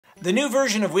The new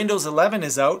version of Windows 11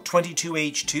 is out,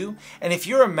 22H2, and if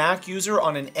you're a Mac user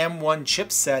on an M1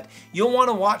 chipset, you'll want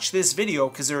to watch this video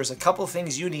because there's a couple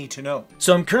things you need to know.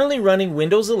 So I'm currently running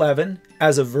Windows 11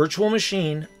 as a virtual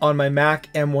machine on my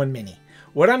Mac M1 Mini.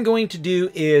 What I'm going to do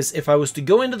is, if I was to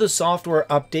go into the software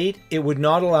update, it would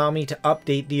not allow me to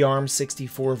update the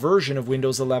ARM64 version of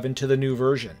Windows 11 to the new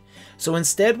version. So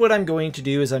instead what I'm going to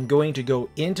do is I'm going to go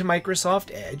into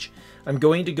Microsoft Edge, I'm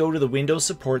going to go to the Windows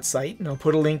support site, and I'll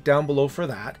put a link down below for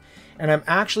that. And I'm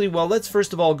actually, well, let's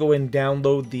first of all go and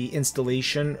download the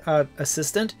installation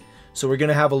assistant. So we're going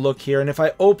to have a look here, and if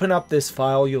I open up this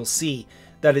file, you'll see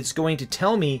that it's going to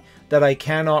tell me that I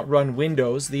cannot run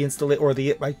Windows,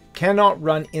 I cannot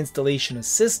run Installation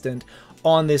Assistant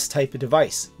on this type of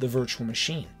device, the virtual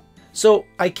machine. So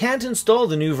I can't install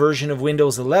the new version of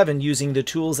Windows 11 using the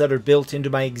tools that are built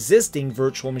into my existing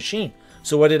virtual machine.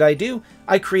 So what did I do?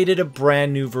 I created a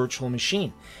brand new virtual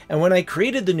machine. And when I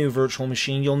created the new virtual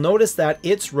machine, you'll notice that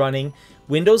it's running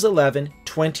Windows 11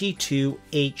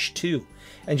 22H2.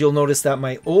 And you'll notice that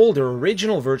my older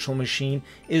original virtual machine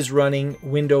is running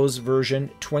Windows version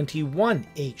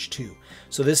 21H2.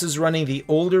 So this is running the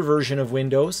older version of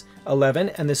Windows 11,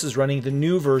 and this is running the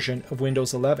new version of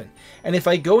Windows 11. And if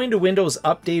I go into Windows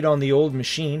Update on the old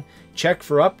machine, check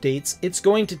for updates, it's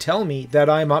going to tell me that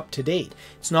I'm up to date.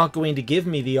 It's not going to give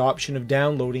me the option of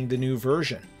downloading the new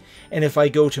version. And if I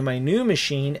go to my new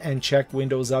machine and check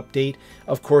Windows Update,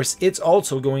 of course, it's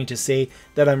also going to say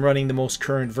that I'm running the most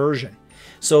current version.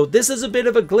 So this is a bit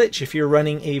of a glitch if you're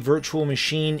running a virtual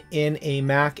machine in a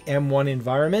Mac M1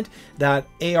 environment. That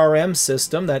ARM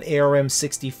system, that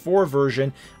ARM64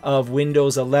 version of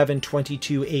Windows 11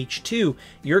 22H2,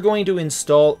 you're going to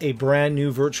install a brand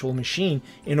new virtual machine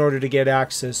in order to get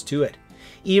access to it.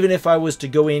 Even if I was to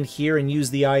go in here and use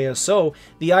the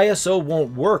ISO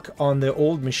won't work on the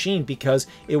old machine because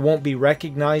it won't be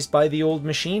recognized by the old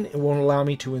machine. It won't allow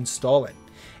me to install it.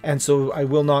 And so I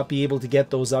will not be able to get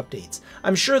those updates.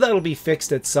 I'm sure that'll be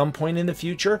fixed at some point in the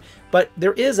future, but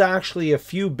there is actually a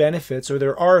few benefits, or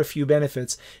there are a few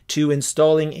benefits to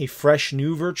installing a fresh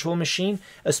new virtual machine,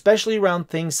 especially around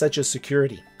things such as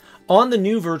security. On the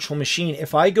new virtual machine,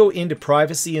 if I go into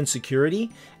privacy and security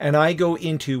and I go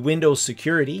into Windows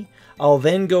security, I'll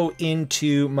then go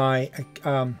into my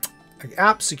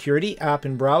app security, app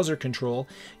and browser control.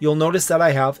 You'll notice that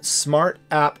I have smart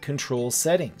app control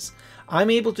settings. I'm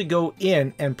able to go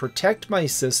in and protect my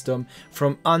system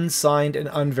from unsigned and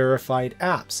unverified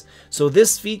apps. So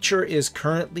this feature is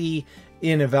currently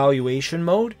in evaluation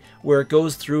mode, where it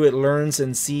goes through, it learns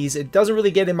and sees. It doesn't really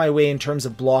get in my way in terms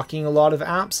of blocking a lot of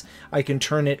apps. I can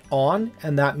turn it on,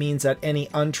 and that means that any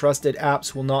untrusted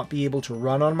apps will not be able to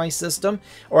run on my system,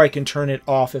 or I can turn it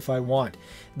off if I want.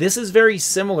 This is very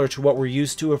similar to what we're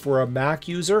used to if we're a Mac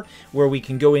user, where we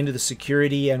can go into the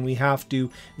security and we have to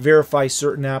verify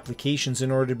certain applications in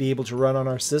order to be able to run on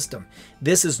our system.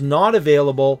 This is not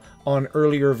available on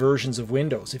earlier versions of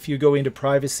Windows. If you go into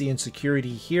privacy and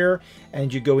security here,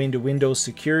 and you go into Windows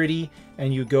security,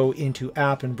 and you go into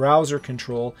app and browser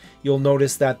control, you'll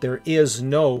notice that there is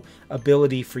no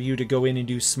ability for you to go in and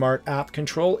do smart app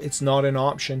control. It's not an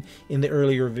option in the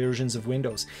earlier versions of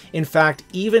Windows. In fact,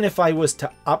 even if I was to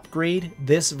upgrade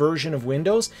this version of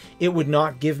Windows, it would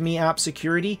not give me app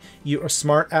security or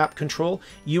smart app control.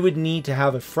 You would need to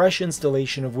have a fresh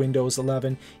installation of Windows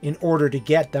 11 in order to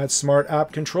get that smart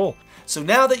app control. So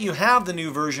now that you have the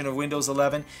new version of Windows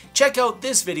 11, check out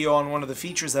this video on one of the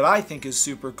features that I think is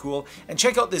super cool, and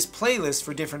check out this playlist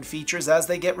for different features as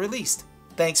they get released.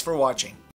 Thanks for watching.